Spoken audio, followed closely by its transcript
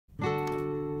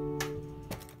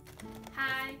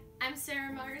Hi, I'm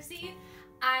Sarah Marze.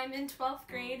 I'm in 12th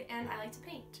grade and I like to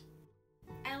paint.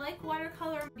 I like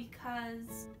watercolor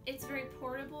because it's very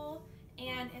portable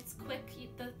and it's quick.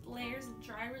 The layers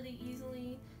dry really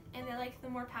easily, and I like the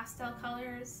more pastel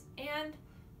colors, and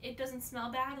it doesn't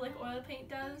smell bad like oil paint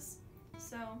does.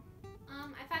 So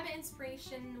I find my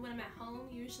inspiration when I'm at home,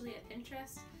 usually at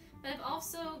Pinterest, but I've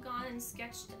also gone and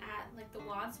sketched at like the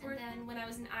Wadsworth, and then when I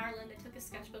was in Ireland I took a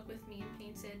sketchbook with me and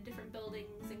painted different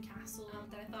buildings and castles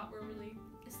that I thought were really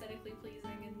aesthetically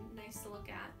pleasing and nice to look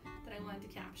at that I wanted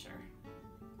to capture.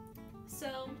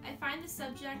 So I find the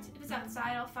subject, if it's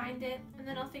outside I'll find it, and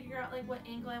then I'll figure out like what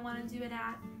angle I want to do it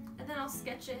at, and then I'll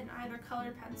sketch it in either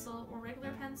colored pencil or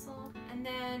regular pencil, and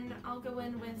then I'll go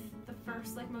in with the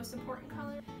first like most important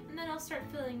color, and then I'll start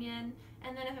filling in,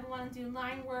 and then if I want to do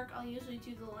line work I'll usually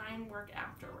do the line work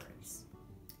afterwards.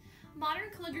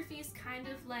 Modern calligraphy is kind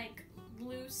of like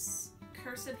loose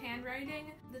cursive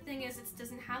handwriting. The thing is, it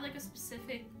doesn't have like a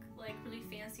specific like really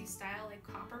fancy style like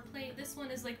copperplate. This one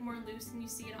is like more loose and you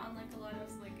see it on like a lot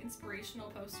of like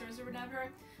inspirational posters or whatever,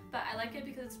 but I like it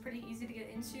because it's pretty easy to get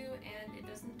into and it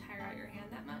doesn't tire out your hand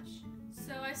that much.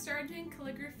 So I started doing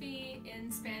calligraphy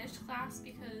in Spanish class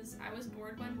because I was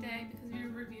bored one day because we were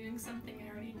reviewing something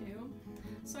I already knew.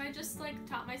 So I just like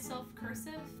taught myself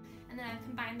cursive, and then I've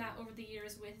combined that over the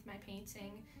years with my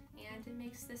painting, and it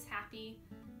makes this happy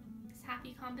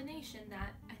combination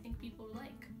that I think people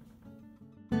like.